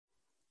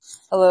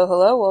Hello,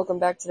 hello, welcome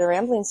back to the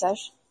Rambling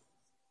Sesh.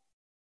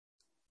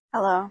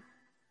 Hello,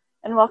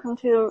 and welcome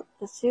to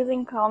the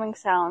soothing, calming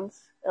sounds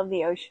of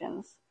the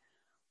oceans.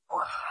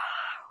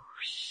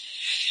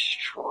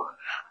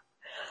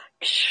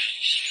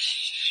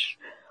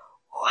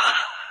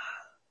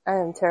 I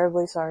am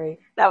terribly sorry.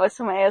 That was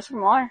some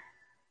ASMR.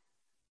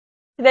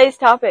 Today's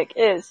topic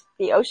is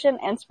the ocean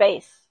and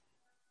space.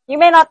 You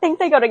may not think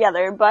they go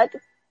together, but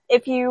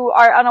if you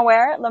are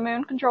unaware, the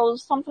moon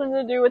controls something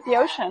to do with the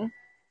ocean.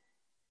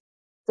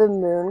 The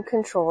moon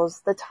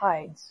controls the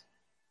tides.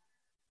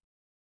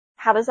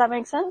 How does that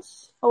make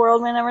sense? The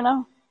world may never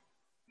know.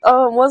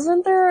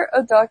 Wasn't there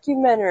a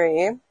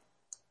documentary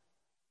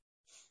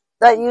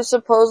that you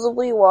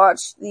supposedly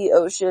watched the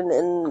ocean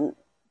and,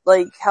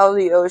 like, how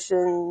the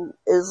ocean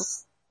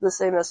is the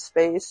same as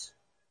space?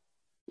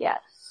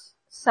 Yes.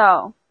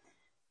 So,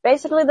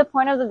 basically the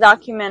point of the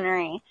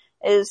documentary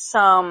is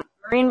some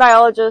marine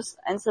biologists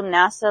and some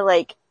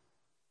NASA,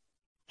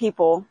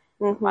 people.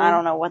 Mm-hmm. I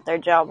don't know what their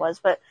job was,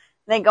 but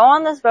they go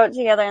on this boat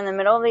together in the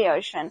middle of the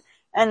ocean,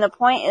 and the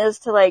point is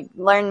to,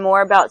 learn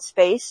more about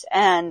space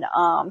and,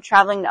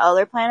 traveling to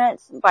other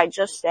planets by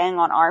just staying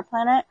on our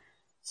planet.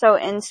 So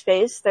in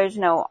space, there's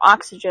no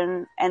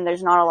oxygen, and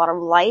there's not a lot of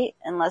light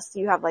unless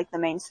you have, the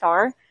main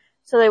star.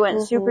 So they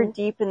went super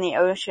deep in the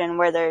ocean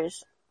where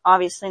there's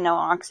obviously no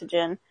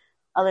oxygen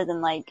other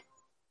than,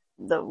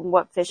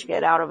 what fish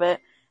get out of it.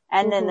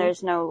 And then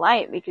there's no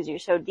light because you're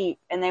so deep.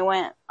 And they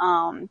went,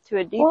 to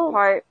a deep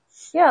part.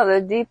 Yeah,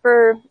 the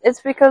deeper,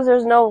 it's because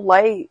there's no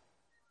light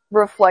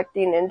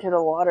reflecting into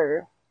the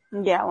water.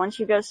 Yeah, once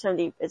you go so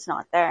deep, it's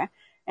not there.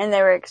 And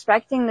they were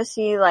expecting to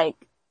see,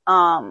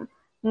 not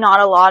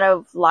a lot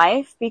of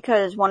life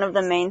because one of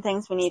the main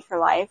things we need for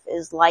life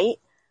is light.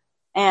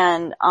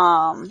 And,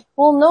 well,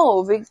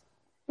 no,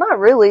 not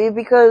really,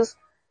 because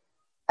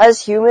as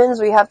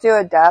humans, we have to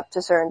adapt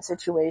to certain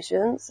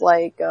situations,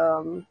 like,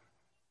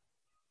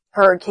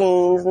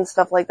 hurricanes and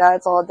stuff like that.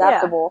 It's all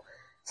adaptable. Yeah.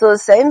 So the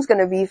same's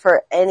gonna be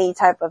for any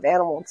type of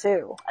animal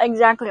too.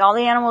 Exactly. All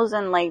the animals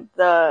in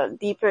the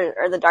deeper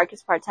or the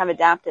darkest parts have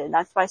adapted.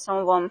 That's why some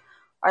of them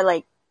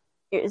are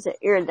is it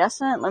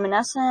iridescent,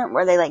 luminescent,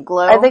 where they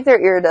glow? I think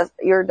they're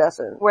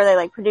iridescent. Where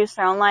they produce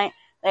their own light.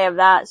 They have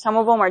that. Some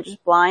of them are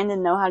just blind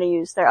and know how to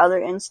use their other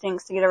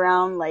instincts to get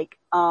around, like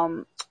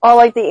the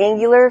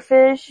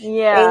anglerfish?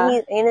 Yeah.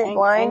 Ain't it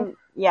blind?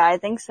 Yeah, I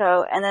think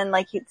so. And then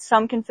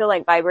some can feel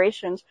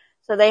vibrations.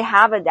 So they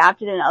have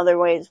adapted in other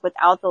ways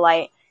without the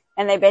light.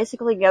 And they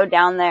basically go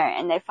down there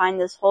and they find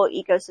this whole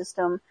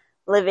ecosystem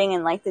living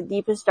in the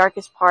deepest,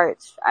 darkest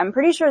parts. I'm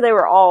pretty sure they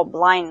were all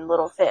blind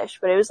little fish,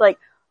 but it was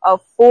a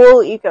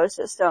full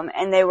ecosystem,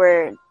 and they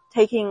were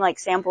taking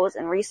samples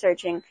and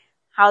researching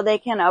how they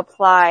can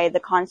apply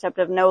the concept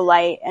of no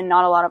light and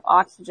not a lot of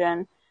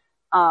oxygen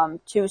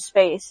to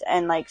space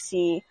and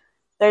see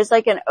there's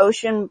an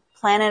ocean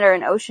planet or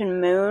an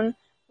ocean moon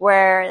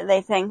where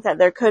they think that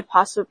there could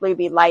possibly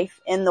be life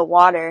in the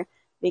water.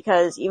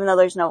 Because even though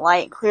there's no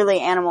light, clearly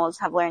animals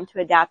have learned to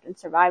adapt and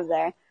survive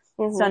there.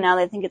 Mm-hmm. So now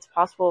they think it's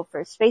possible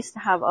for space to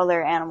have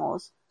other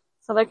animals.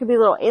 So there could be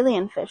little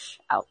alien fish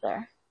out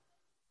there.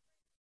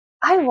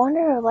 I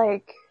wonder,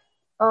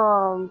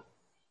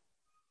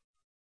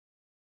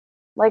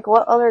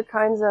 what other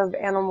kinds of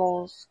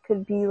animals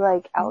could be,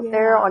 out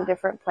there on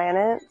different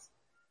planets?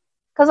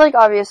 Cause,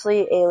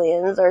 obviously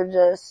aliens are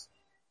just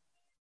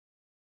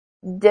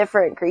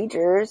different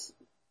creatures.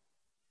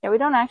 Yeah, we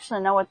don't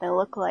actually know what they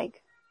look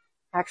like.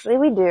 Actually,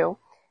 we do.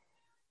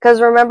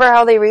 Cause remember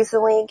how they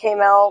recently came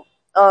out,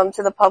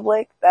 to the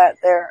public that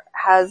there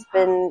has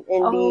been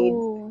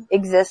indeed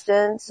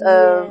existence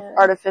of not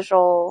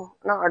artificial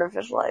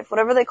life,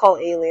 whatever they call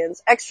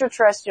aliens,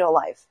 extraterrestrial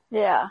life.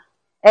 Yeah.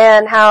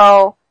 And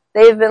how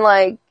they've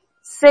been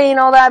saying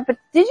all that, but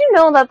did you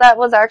know that that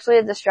was actually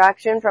a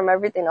distraction from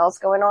everything else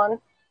going on?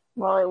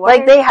 Well, it was.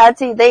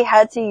 They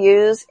had to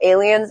use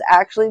aliens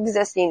actually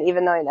existing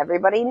even though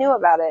everybody knew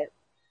about it.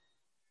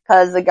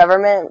 Cause the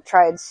government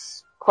tried,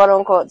 quote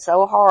unquote,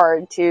 so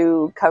hard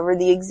to cover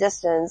the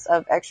existence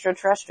of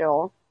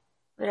extraterrestrial.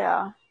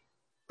 Yeah.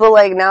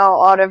 But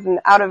now out of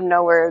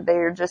nowhere,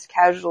 they're just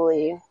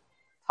casually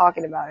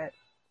talking about it.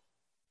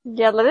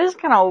 Yeah, that is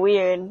kind of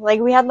weird.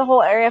 We had the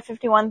whole Area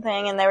 51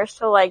 thing and they were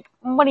still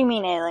what do you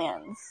mean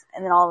aliens?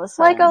 And then all of a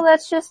sudden. Oh,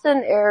 that's just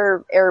an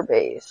air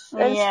base.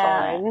 It's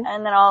fine.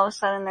 And then all of a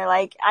sudden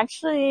they're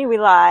actually we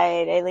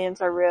lied. Aliens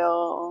are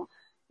real.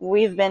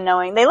 We've been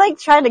knowing. They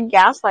tried to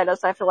gaslight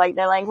us, I feel like.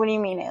 They're what do you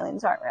mean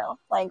aliens aren't real?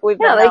 We've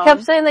been they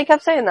kept saying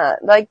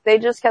that. They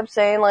just kept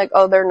saying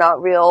oh, they're not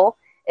real.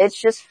 It's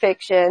just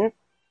fiction.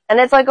 And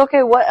it's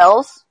okay, what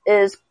else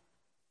is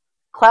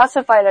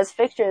classified as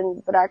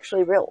fiction but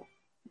actually real?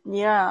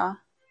 Yeah.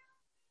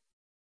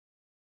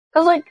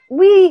 Cause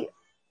in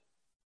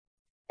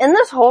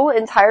this whole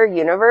entire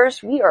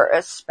universe, we are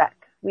a speck.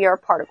 We are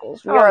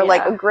particles. We are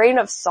a grain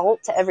of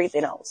salt to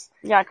everything else.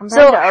 Yeah,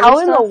 compared to other how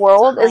in stuff, the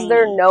world is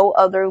there no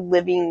other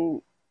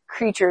living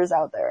creatures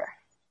out there?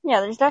 Yeah,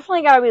 there's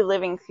definitely gotta be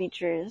living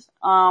creatures.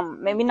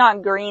 Maybe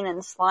not green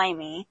and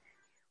slimy.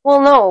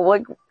 Well, no,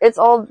 like,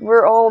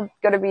 we're all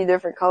gonna be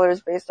different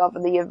colors based off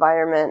of the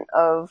environment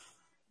of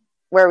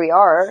where we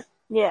are.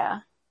 Yeah.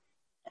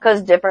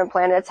 Because different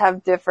planets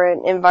have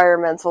different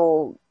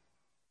environmental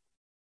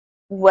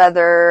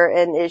weather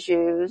and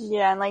issues.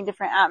 Yeah, and like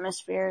different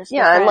atmospheres.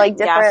 Yeah, and like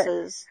different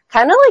gases.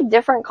 Kind of like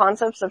different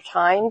concepts of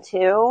time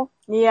too.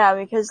 Yeah,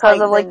 because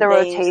of like the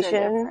days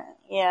rotation.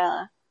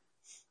 Yeah.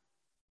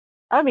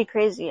 That would be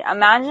crazy.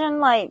 Imagine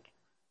like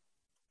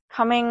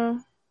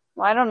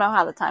well, I don't know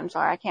how the times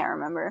are, I can't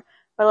remember.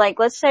 But like,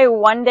 let's say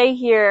one day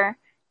here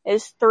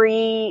is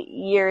 3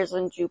 years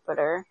in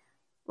Jupiter.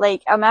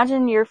 Like,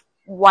 imagine your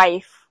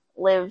wife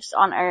lives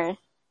on Earth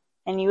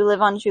and you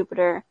live on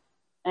Jupiter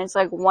and it's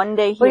like one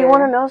day here. But you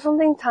wanna know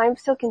something? Time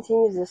still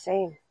continues the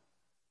same.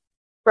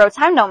 Bro,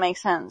 time don't make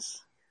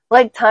sense.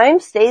 Like, time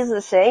stays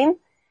the same.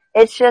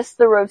 It's just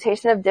the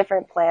rotation of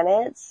different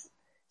planets.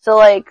 So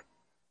like,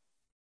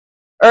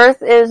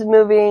 Earth is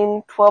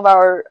moving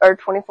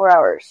 24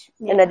 hours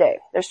in a day.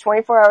 There's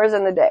 24 hours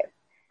in a day.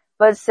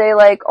 But say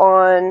like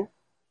on,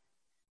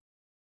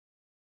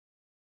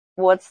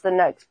 what's the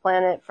next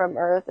planet from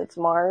Earth? It's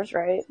Mars,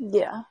 right?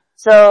 Yeah.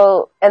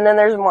 So, and then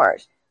there's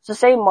Mars. So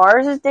say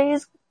Mars's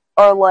days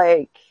are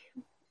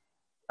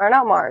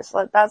not Mars,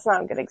 that's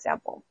not a good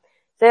example.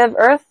 So you have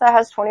Earth that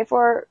has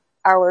 24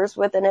 hours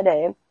within a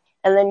day,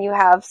 and then you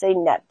have, say,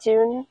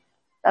 Neptune.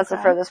 That's the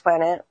furthest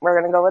planet. We're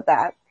gonna go with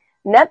that.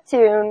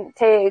 Neptune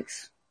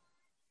takes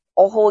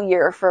a whole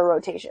year for a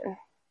rotation.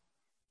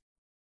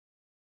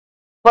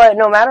 But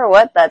no matter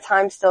what, that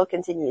time still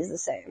continues the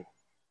same.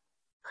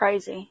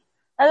 Crazy.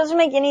 That doesn't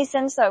make any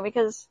sense though,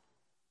 because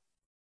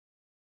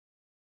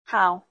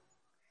how?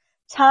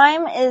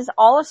 Time is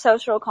all a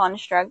social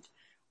construct.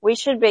 We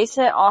should base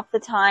it off the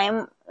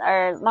time,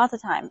 or not the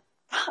time.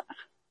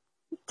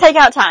 Take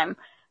out time.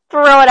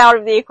 Throw it out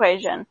of the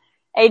equation.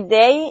 A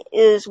day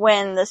is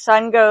when the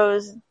sun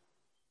goes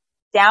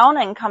down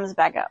and comes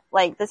back up.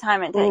 Like the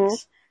time it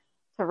takes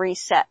to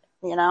reset,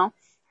 you know?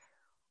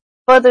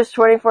 But there's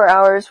 24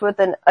 hours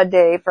within a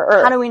day for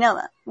Earth. How do we know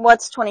that?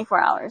 What's 24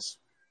 hours?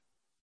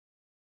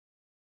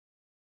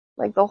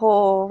 Like the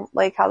whole,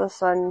 like how the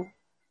sun...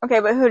 Okay,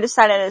 but who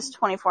decided it's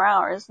 24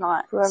 hours,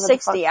 not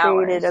 60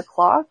 hours? Created a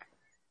clock?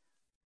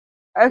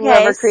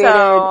 Okay,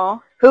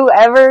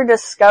 Whoever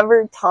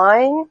discovered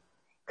time,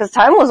 because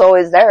time was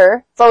always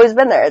there. It's always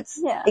been there.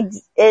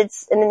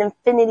 It's an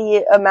infinity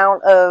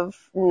amount of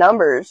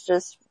numbers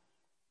just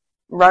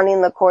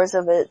running the course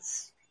of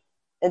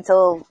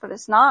until... But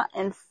it's not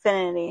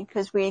infinity,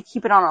 because we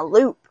keep it on a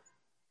loop.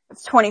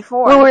 It's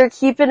 24. Well, we're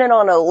keeping it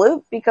on a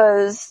loop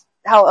because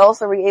how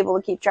else are we able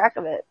to keep track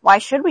of it? Why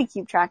should we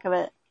keep track of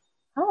it?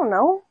 I don't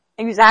know.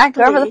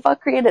 Exactly. Whoever the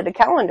fuck created a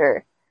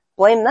calendar.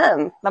 Blame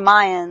them. The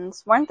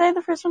Mayans. Weren't they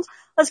the first ones?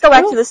 Let's go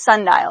back to the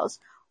sundials.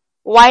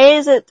 Why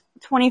is it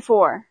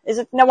 24?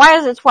 Why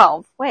is it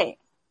 12? Wait.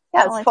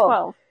 Yeah, it's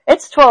 12.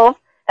 It's 12,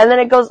 and then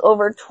it goes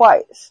over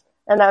twice,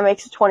 and that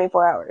makes it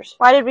 24 hours.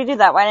 Why did we do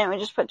that? Why didn't we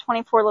just put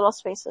 24 little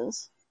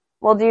spaces?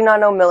 Well, do you not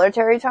know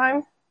military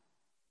time?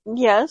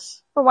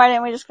 Yes. But why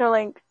didn't we just go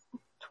like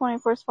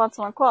 24 spots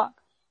on a clock?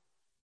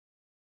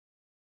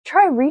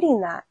 Try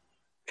reading that.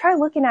 Try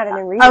looking at it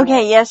and reading it.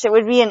 Okay, yes, it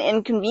would be an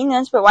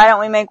inconvenience, but why don't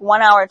we make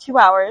 1 hour 2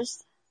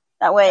 hours?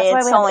 That way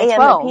it's only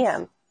 12.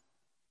 PM.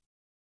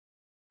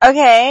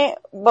 Okay,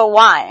 but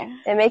why?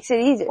 It makes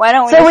it easy. Why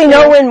don't we so we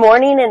know when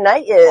morning and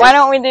night is. Why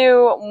don't we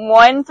do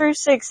 1 through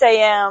 6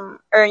 a.m.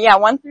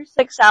 1 through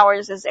 6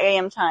 hours is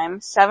AM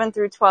time, 7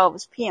 through 12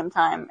 is PM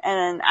time,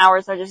 and then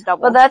hours are just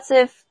double. Well, that's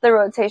if the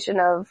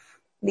rotation of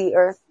the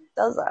Earth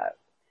does that.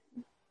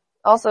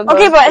 Also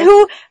okay, but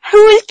who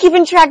is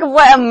keeping track of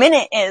what a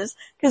minute is?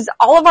 Because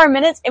all of our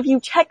minutes, if you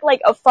check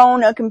like a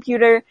phone, a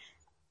computer,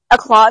 a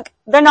clock,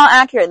 they're not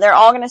accurate. They're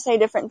all going to say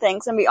different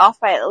things and be off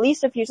by at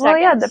least a few seconds.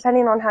 Well, yeah,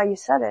 depending on how you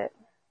set it.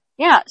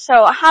 Yeah,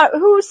 so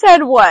who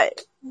said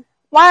what?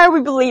 Why are we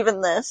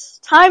believing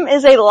this? Time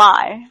is a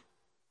lie.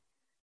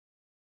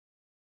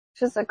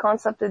 It's just a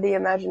concept of the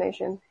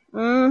imagination.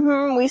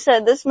 We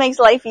said this makes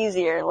life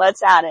easier.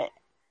 Let's add it.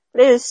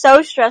 But it is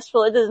so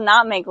stressful, it does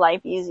not make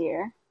life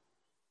easier.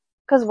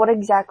 Because what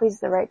exactly is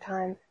the right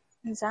time?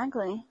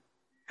 Exactly.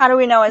 How do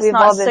we know it's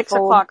not 6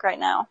 o'clock right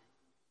now?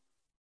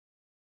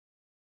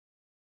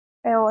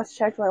 I almost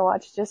checked my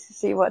watch just to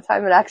see what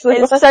time it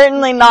actually was. It's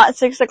certainly not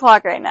 6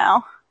 o'clock right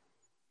now.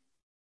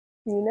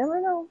 You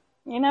never know.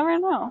 You never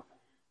know.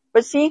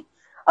 But see?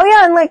 Oh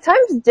yeah, and like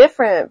time's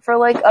different for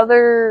like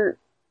other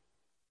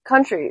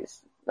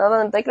countries. Now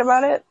that I'm thinking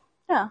about it.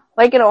 Yeah.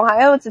 Like in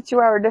Ohio, it's a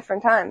 2-hour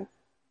different time.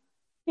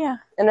 Yeah.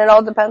 And it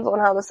all depends on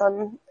how the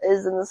sun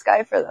is in the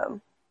sky for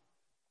them.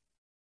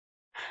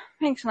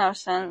 Makes no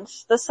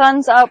sense. The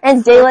sun's up.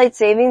 And daylight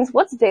savings?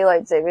 What's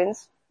daylight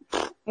savings?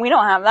 We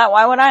don't have that.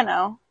 Why would I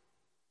know?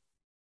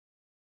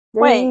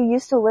 Wait. You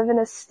used to live in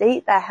a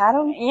state that had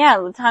them? Yeah,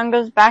 the time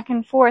goes back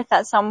and forth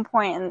at some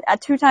point, and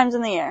at 2 times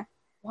in the year.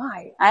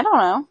 Why? I don't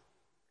know.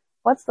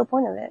 What's the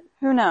point of it?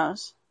 Who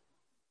knows?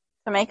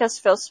 To make us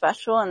feel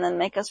special and then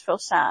make us feel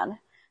sad.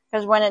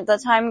 Because when the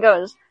time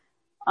goes,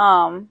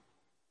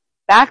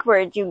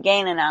 backward, you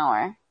gain an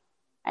hour.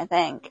 I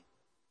think.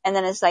 And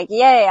then it's like,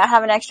 yay, I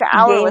have an extra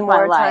hour with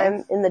my life. Gain more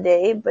time in the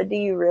day, but do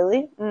you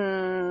really?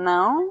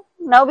 No.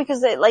 No,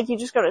 because you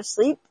just go to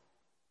sleep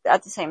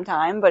at the same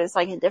time, but it's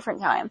like a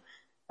different time.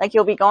 Like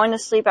you'll be going to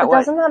sleep at But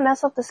doesn't that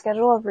mess up the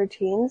schedule of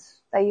routines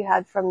that you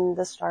had from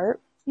the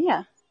start?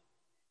 Yeah.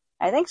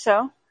 I think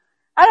so.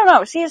 I don't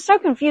know. See, it's so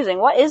confusing.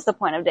 What is the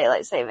point of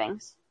daylight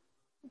savings?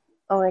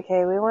 Oh,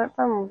 okay. We went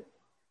from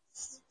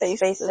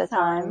space to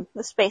time.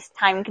 The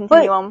space-time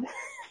continuum.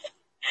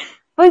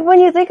 But when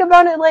you think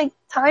about it, like,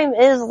 time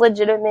is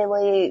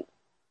legitimately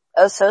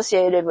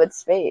associated with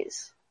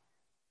space.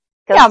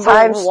 Because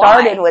time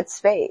started with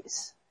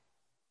space.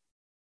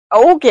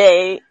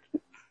 Okay.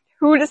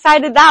 Who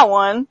decided that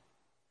one?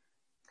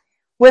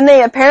 When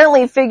they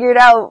apparently figured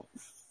out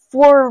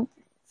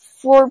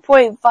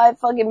 4.5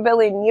 fucking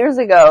billion years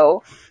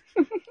ago,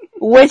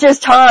 which is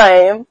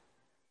time,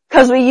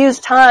 because we use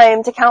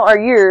time to count our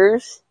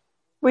years.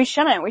 We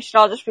shouldn't. We should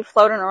all just be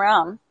floating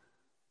around.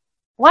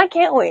 Why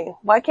can't we?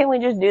 Why can't we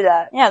just do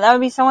that? Yeah, that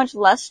would be so much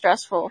less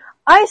stressful.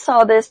 I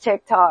saw this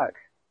TikTok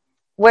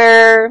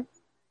where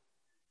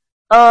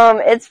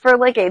it's for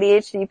like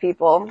ADHD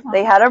people. Oh.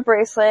 They had a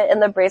bracelet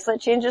and the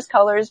bracelet changes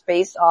colors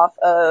based off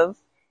of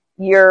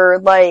your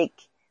like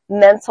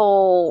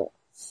mental,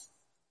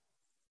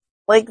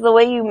 like the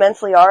way you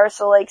mentally are.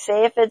 So like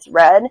say if it's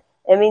red,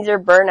 it means you're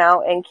burnt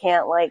out and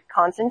can't like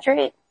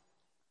concentrate.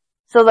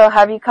 So they'll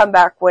have you come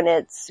back when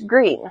it's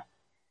green.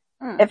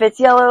 If it's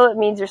yellow, it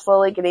means you're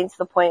slowly getting to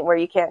the point where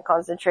you can't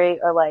concentrate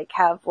or like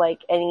have like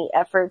any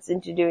efforts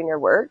into doing your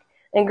work.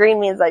 And green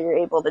means that you're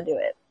able to do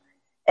it.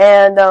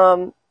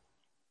 And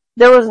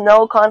there was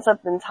no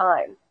concept in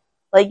time.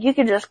 Like you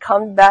could just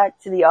come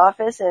back to the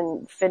office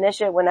and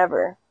finish it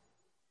whenever.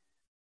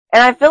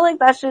 And I feel like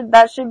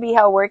that should be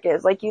how work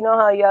is. Like you know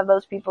how you have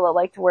those people that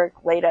like to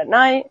work late at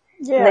night,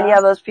 yeah. And then you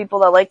have those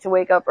people that like to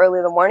wake up early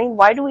in the morning.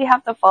 Why do we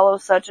have to follow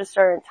such a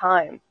certain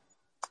time?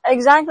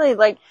 Exactly.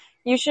 Like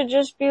you should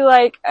just be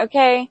like,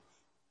 okay,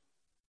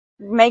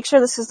 make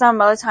sure this is done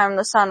by the time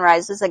the sun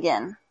rises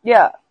again.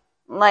 Yeah.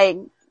 Like,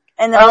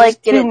 and then I'll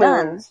like get it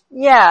done.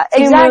 Yeah,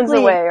 exactly. 2 moons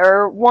away,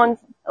 or one.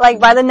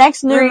 Like by the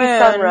next new moon.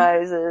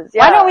 Sunrises.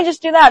 Yeah. Why don't we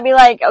just do that? Be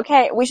like,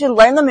 okay, we should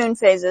learn the moon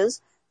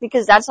phases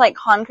because that's like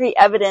concrete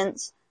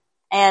evidence,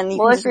 and you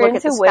can just look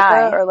at the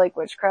sky. Wicca or like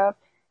witchcraft,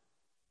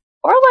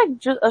 or like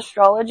just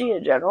astrology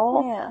in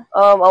general. Yeah.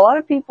 A lot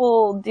of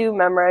people do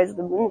memorize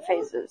the moon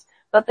phases.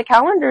 But the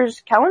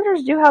calendars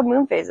do have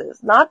moon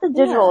phases. Not the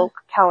digital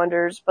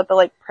calendars, but the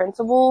like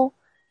printable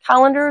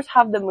calendars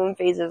have the moon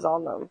phases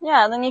on them.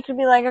 Yeah, then you could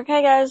be like,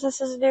 okay guys,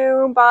 this is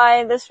due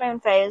by this moon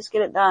phase,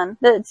 get it done.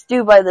 It's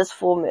due by this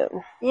full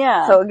moon.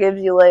 Yeah. So it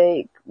gives you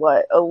like,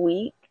 what, a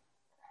week?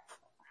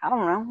 I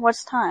don't know.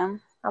 What's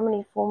time? How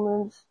many full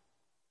moons?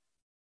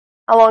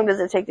 How long does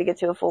it take to get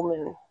to a full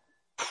moon?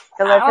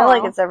 Cause I feel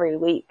like it's every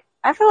week.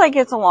 I feel like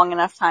it's a long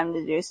enough time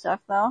to do stuff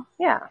though.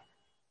 Yeah.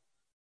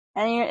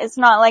 And it's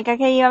not like,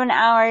 okay, you have an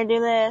hour to do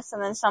this,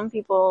 and then some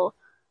people,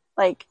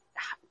 like,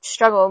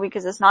 struggle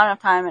because it's not enough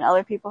time, and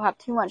other people have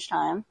too much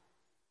time.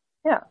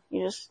 Yeah.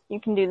 You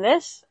can do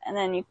this, and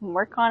then you can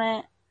work on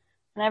it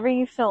whenever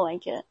you feel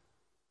like it.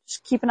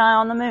 Just keep an eye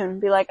on the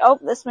moon. Be like, oh,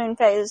 this moon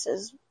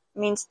phase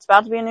means it's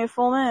about to be a new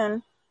full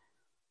moon.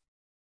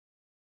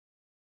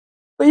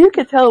 Well, you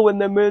can tell when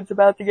the moon's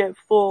about to get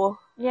full.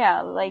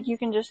 Yeah, like, you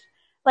can just,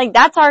 like,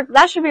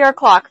 that should be our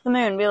clock, the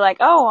moon. Be like,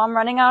 oh, I'm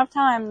running out of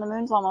time, the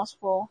moon's almost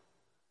full.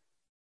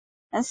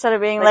 Instead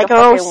of being like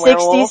oh,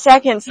 60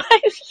 seconds.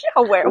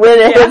 Yeah, when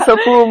it hits a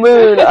full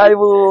moon, I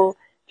will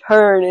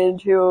turn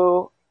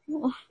into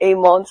a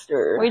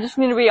monster. We just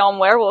need to be on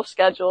werewolf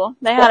schedule.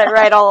 They had it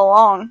right all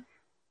along.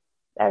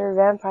 Better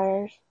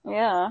vampires.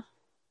 Yeah.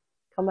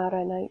 Come out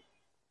at night.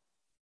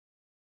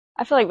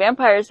 I feel like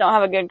vampires don't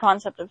have a good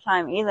concept of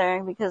time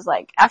either, because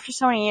like, after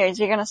so many years,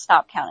 you're gonna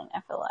stop counting,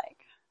 I feel like.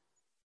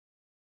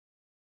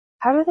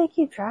 How do they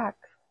keep track?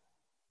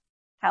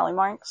 Tally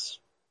marks.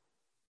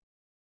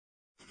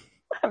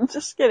 I'm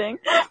just kidding.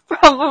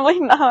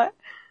 Probably not.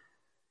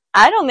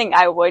 I don't think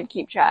I would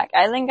keep track.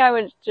 I think I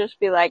would just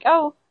be like,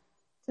 oh,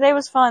 today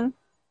was fun.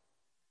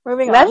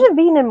 Moving on. Imagine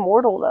being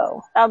immortal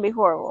though. That would be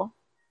horrible.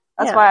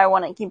 That's why I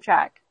want to keep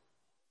track.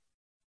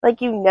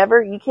 Like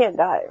you can't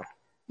die.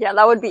 Yeah,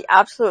 that would be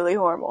absolutely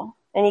horrible.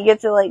 And you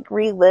get to like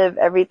relive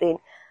everything.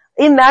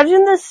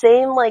 Imagine the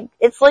same, like,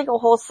 it's like a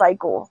whole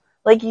cycle.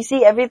 Like you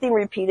see everything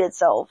repeat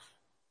itself.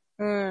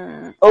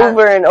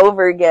 Over and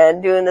over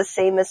again, doing the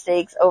same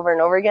mistakes over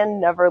and over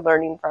again, never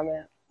learning from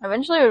it.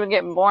 Eventually it would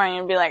get boring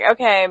and be like,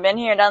 okay, been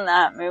here, done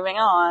that, moving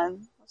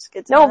on. Let's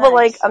get to No, but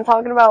like, I'm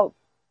talking about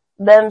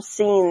them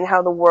seeing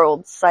how the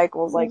world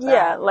cycles like that.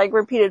 Yeah, like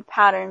repeated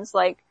patterns,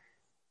 like,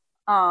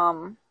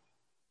 even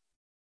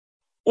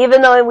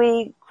though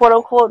we quote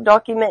unquote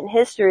document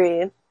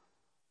history,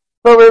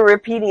 but we're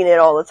repeating it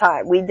all the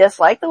time. We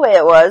dislike the way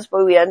it was,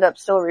 but we end up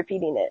still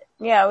repeating it.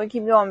 Yeah, we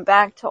keep going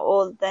back to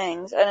old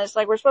things. And it's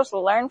like we're supposed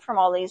to learn from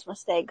all these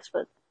mistakes,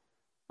 but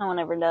no one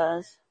ever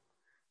does.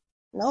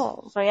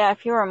 No. So yeah,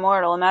 if you were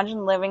immortal,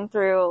 imagine living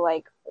through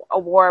like a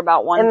war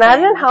about one thing.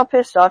 Imagine how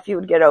pissed off you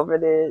would get over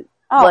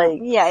Oh, like,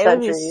 yeah, it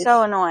centuries. would be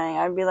so annoying.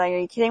 I'd be like, are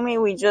you kidding me?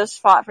 We just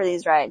fought for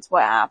these rights.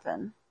 What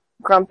happened?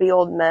 Grumpy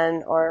old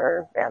men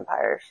or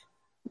vampires.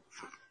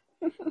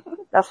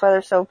 That's why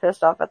they're so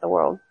pissed off at the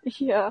world.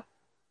 Yeah.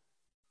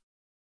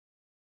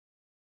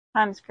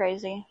 Time's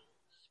crazy.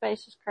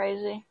 Space is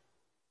crazy.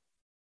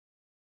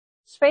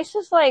 Space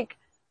is like,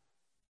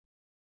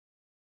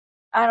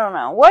 I don't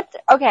know.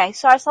 Okay,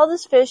 so I saw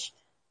this fish.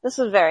 This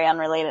is very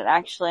unrelated,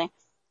 actually.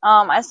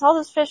 I saw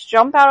this fish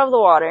jump out of the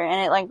water,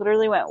 and it like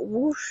literally went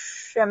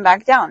whoosh and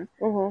back down.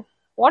 Mm-hmm.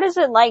 What is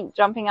it like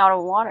jumping out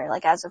of water,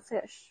 like as a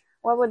fish?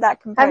 What would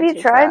that compare to? Have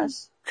you tried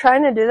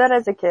trying to do that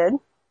as a kid?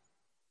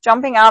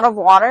 Jumping out of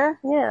water?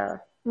 Yeah.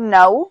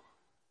 No.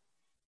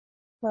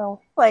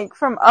 Well. Like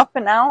from up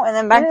and out and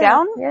then back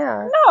down?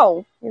 Yeah.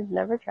 No. You've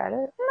never tried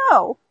it?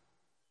 No.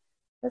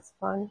 That's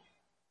fun.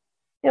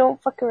 You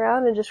don't fuck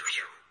around and just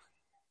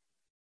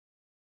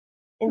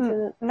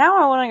into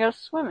Now I want to go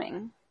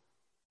swimming.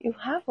 You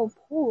have a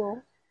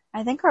pool.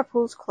 I think our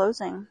pool's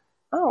closing.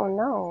 Oh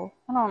no.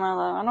 I don't know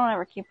though. I don't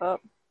ever keep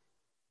up.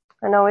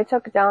 I know, we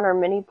took down our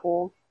mini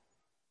pool.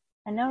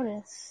 I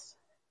noticed.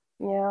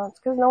 Yeah, it's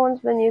because no one's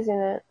been using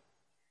it.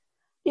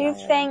 Do you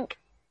think,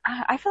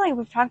 I feel like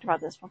we've talked about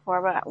this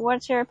before, but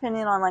what's your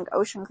opinion on like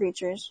ocean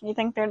creatures? You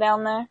think they're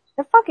down there?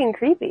 They're fucking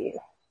creepy.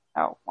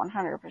 Oh,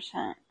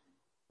 100%.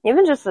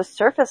 Even just the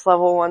surface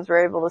level ones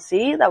we're able to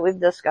see that we've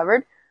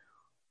discovered.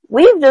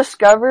 We've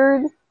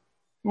discovered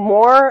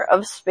more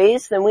of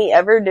space than we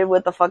ever did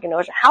with the fucking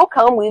ocean. How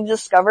come we've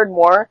discovered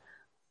more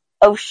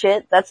of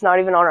shit that's not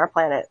even on our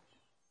planet?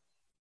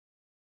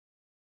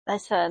 I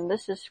said,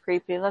 this is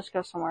creepy, let's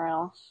go somewhere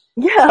else.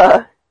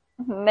 Yeah.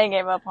 They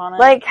gave up on it.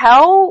 Like,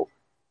 how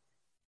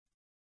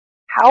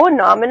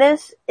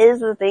anomalous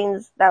is the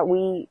things that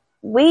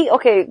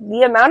okay,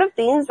 the amount of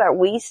things that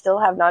we still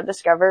have not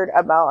discovered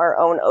about our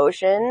own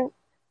ocean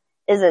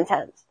is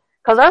intense.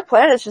 Cause our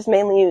planet's just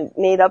mainly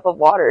made up of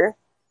water.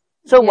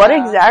 So what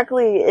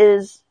exactly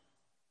is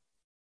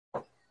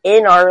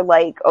in our,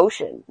 like,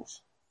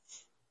 oceans?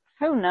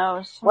 Who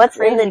knows? What's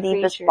in the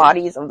deepest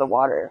bodies of the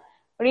water?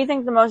 What do you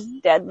think the most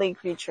deadly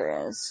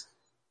creature is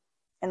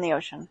in the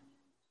ocean?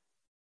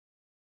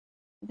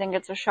 You think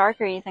it's a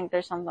shark or you think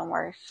there's something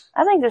worse?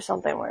 I think there's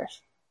something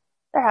worse.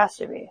 There has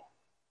to be.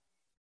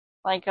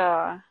 Like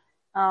There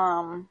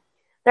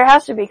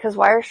has to be, cause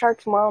why are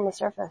sharks more on the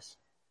surface?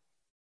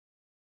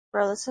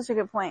 Bro, that's such a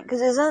good point.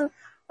 Cause isn't,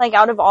 like,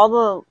 out of all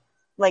the,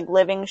 like,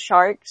 living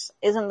sharks,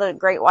 isn't the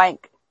great white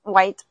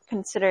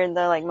considered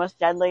the, like, most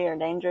deadly or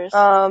dangerous?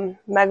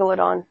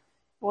 Megalodon.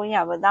 Well,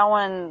 yeah, but that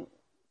one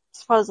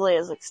supposedly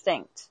is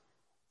extinct.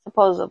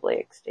 Supposedly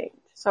extinct.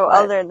 So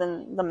other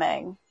than the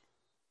Meg.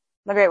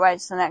 The great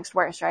white's the next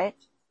worst, right?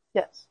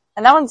 Yes.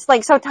 And that one's,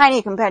 like, so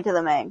tiny compared to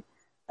the Meg.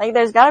 Like,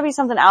 there's gotta be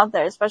something out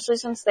there, especially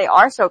since they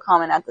are so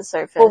common at the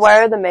surface. Well, why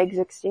are the Megs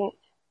extinct?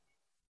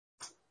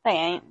 They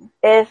ain't.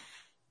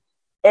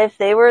 If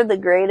they were the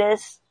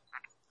greatest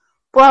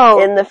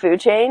in the food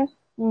chain,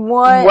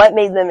 what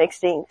made them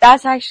extinct?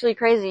 That's actually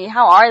crazy.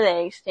 How are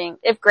they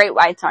extinct if great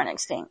whites aren't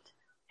extinct?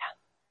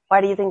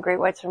 Why do you think great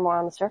whites are more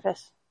on the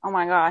surface? Oh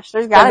my gosh,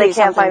 there's gotta be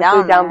something down there. They can't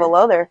find food down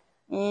below there.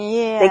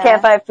 Yeah. They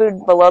can't find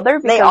food below there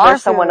because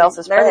there's someone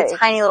else's prey. There's a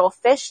tiny little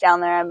fish down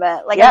there, I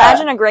bet. Like,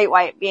 imagine a great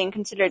white being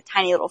considered a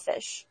tiny little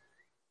fish.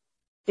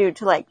 Due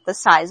to, like, the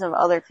size of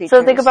other creatures.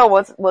 So think about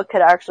what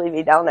could actually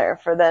be down there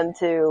for them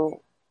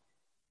to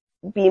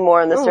be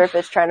more on the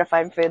surface trying to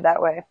find food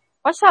that way.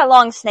 What's that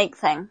long snake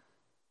thing?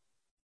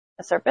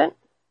 A serpent?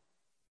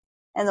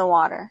 In the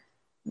water.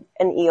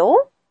 An eel?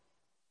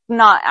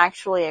 Not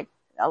actually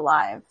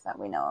alive that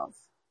we know of.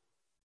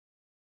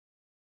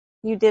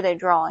 You did a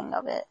drawing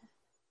of it.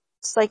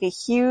 It's like a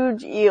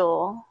huge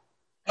eel.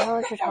 I don't know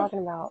what you're talking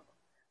about.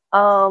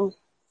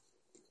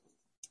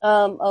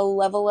 A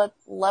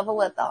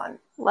leviathan.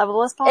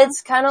 Leviathan?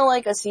 It's kind of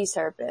like a sea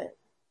serpent.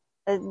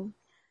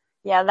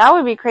 Yeah, that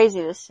would be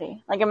crazy to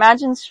see. Like,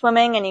 imagine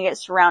swimming and you get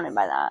surrounded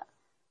by that.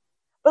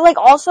 But, like,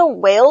 also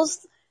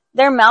whales,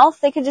 their mouth,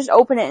 they could just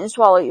open it and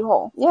swallow you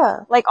whole.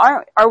 Yeah. Like,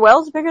 are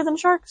whales bigger than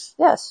sharks?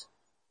 Yes.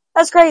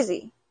 That's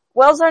crazy.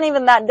 Whales aren't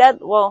even that dead.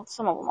 Well,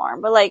 some of them are,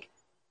 but, like,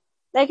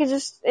 they could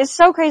just, it's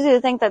so crazy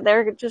to think that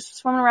they're just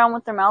swimming around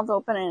with their mouth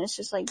open and it's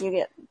just like you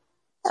get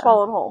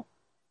swallowed whole.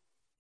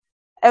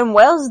 And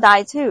whales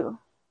die too.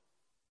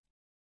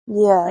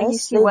 Yeah. Like you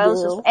see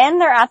whales just, and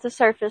they're at the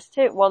surface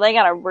too. Well, they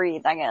gotta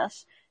breathe, I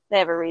guess. They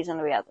have a reason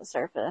to be at the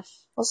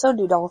surface. Well, so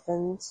do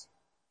dolphins.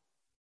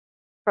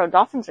 Bro,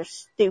 dolphins are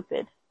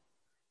stupid.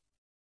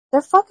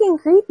 They're fucking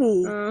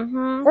creepy.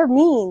 Mm-hmm. They're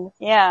mean.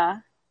 Yeah.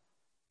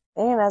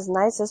 They ain't as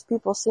nice as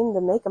people seem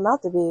to make them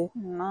out to be.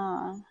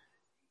 Nah.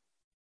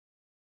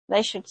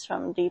 They should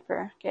swim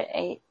deeper. Get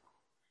ate.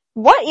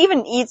 What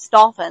even eats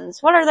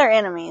dolphins? What are their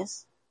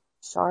enemies?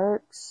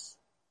 Sharks.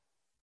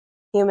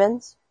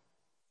 Humans.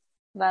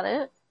 Is that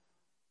it?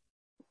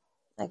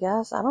 I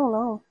guess. I don't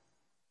know.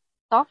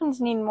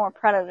 Dolphins need more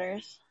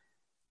predators.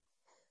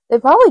 They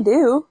probably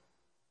do.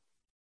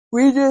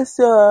 We just,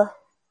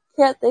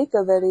 can't think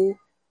of any.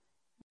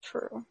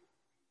 True.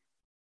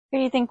 Who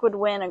do you think would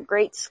win, a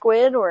great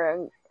squid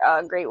or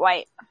a great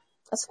white?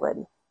 A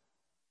squid.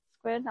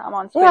 Squid? I'm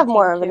on squid They have team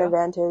more of too. an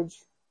advantage.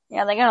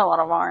 Yeah, they got a lot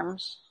of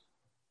arms.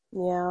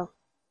 Yeah.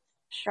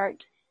 Shark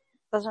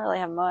doesn't really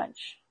have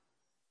much.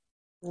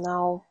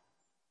 No.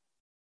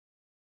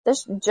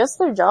 There's just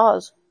their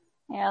jaws.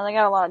 Yeah, they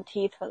got a lot of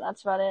teeth, but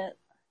that's about it.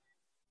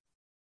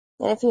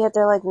 And if you hit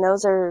their, like,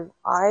 nose or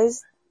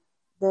eyes,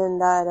 then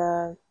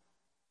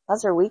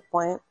that's their weak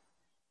point.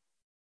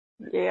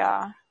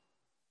 Yeah.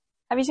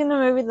 Have you seen the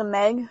movie The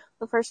Meg,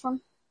 the first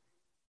one?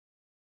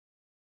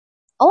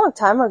 A long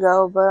time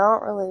ago, but I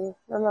don't really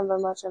remember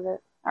much of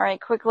it.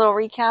 Alright, quick little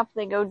recap.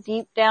 They go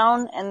deep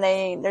down and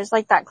there's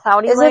like that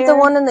cloudy Is layer. it the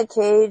one in the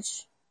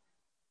cage?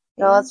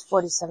 No, that's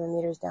 47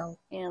 meters down.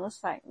 Yeah,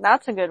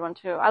 that's a good one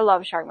too. I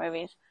love shark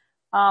movies.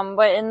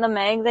 But in The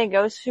Meg, they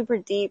go super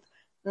deep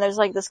and there's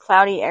like this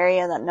cloudy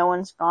area that no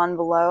one's gone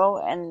below,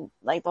 and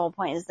like the whole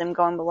point is them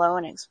going below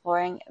and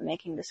exploring and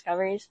making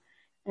discoveries.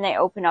 And they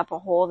open up a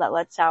hole that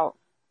lets out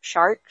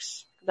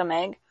sharks, The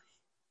Meg.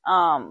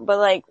 But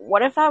like,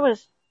 what if that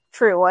was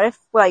true? What if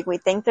like we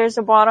think there's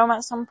a bottom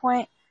at some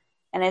point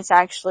and it's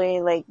actually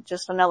like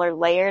just another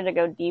layer to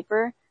go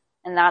deeper,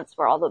 and that's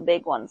where all the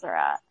big ones are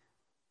at?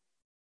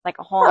 Like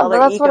a whole other ecosystem.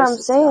 But that's what I'm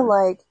saying,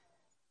 like,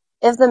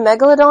 if the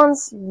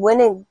megalodons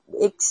went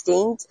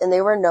extinct and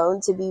they were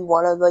known to be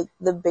one of, like,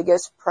 the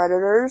biggest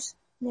predators,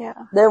 yeah,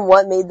 then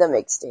what made them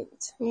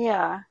extinct?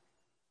 Yeah.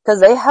 Because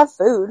they have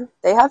food.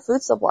 They have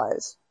food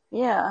supplies.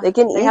 Yeah. They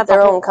can eat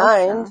their own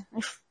kind.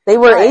 They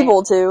were Right.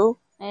 able to.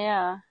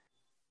 Yeah.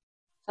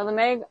 So the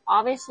Meg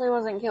obviously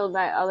wasn't killed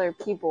by other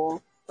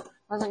people.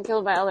 Wasn't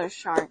killed by other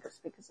sharks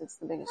because it's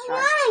the biggest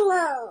shark.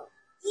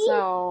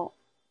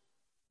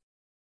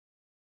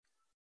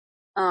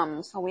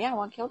 So yeah,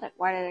 what killed it?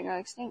 Why did it go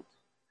extinct?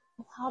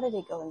 How did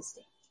it go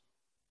extinct?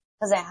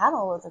 Because it had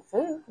all of the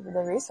food,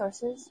 the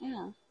resources.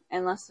 Yeah.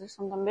 Unless there's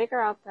something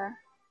bigger out there.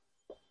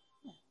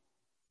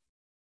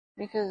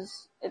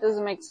 Because it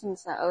doesn't make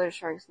sense that other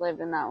sharks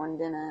lived and that one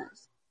didn't.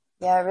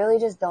 Yeah, it really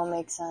just don't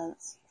make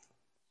sense.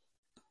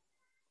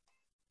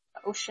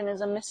 The ocean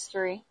is a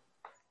mystery.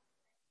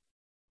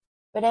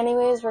 But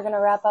anyways, we're going to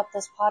wrap up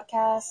this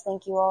podcast.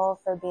 Thank you all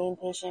for being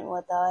patient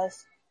with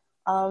us.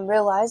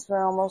 Realize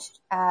we're almost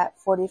at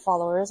 40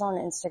 followers on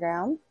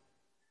Instagram,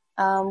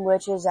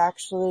 which is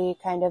actually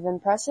kind of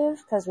impressive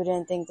because we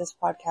didn't think this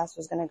podcast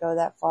was going to go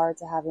that far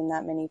to having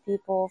that many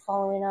people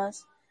following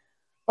us.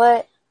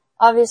 But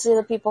obviously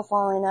the people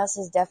following us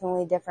is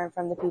definitely different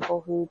from the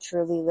people who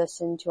truly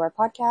listen to our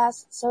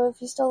podcast. So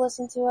if you still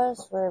listen to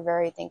us, we're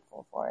very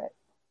thankful for it.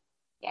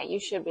 Yeah, you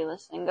should be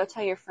listening. Go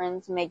tell your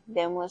friends, make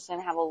them listen,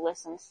 have a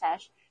listen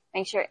sesh.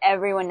 Make sure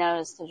everyone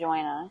knows to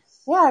join us.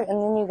 Yeah,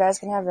 and then you guys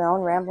can have your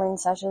own rambling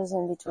sessions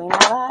in between all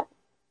that.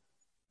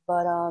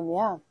 But,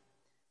 yeah.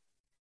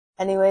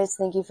 Anyways,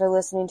 thank you for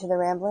listening to the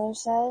Rambling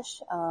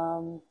Sesh.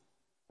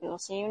 We will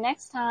see you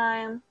next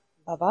time.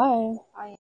 Bye-bye. Bye.